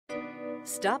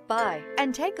Stop by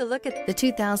and take a look at the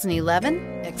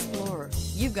 2011 Explorer.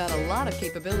 You've got a lot of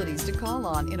capabilities to call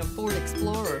on in a Ford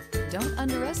Explorer. Don't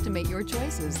underestimate your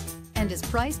choices, and is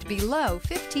priced below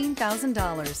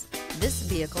 $15,000. This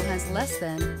vehicle has less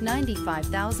than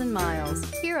 95,000 miles.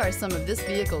 Here are some of this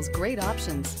vehicle's great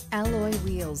options: alloy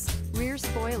wheels, rear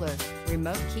spoiler,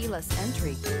 remote keyless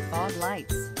entry, fog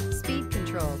lights, speed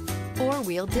control,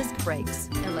 four-wheel disc brakes,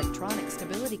 electronic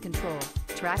stability control,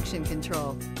 traction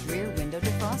control, rear window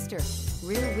defroster,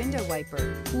 rear window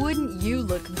wiper. Wouldn't you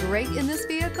look great in this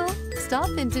vehicle? Stop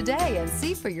in today and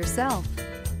see for yourself.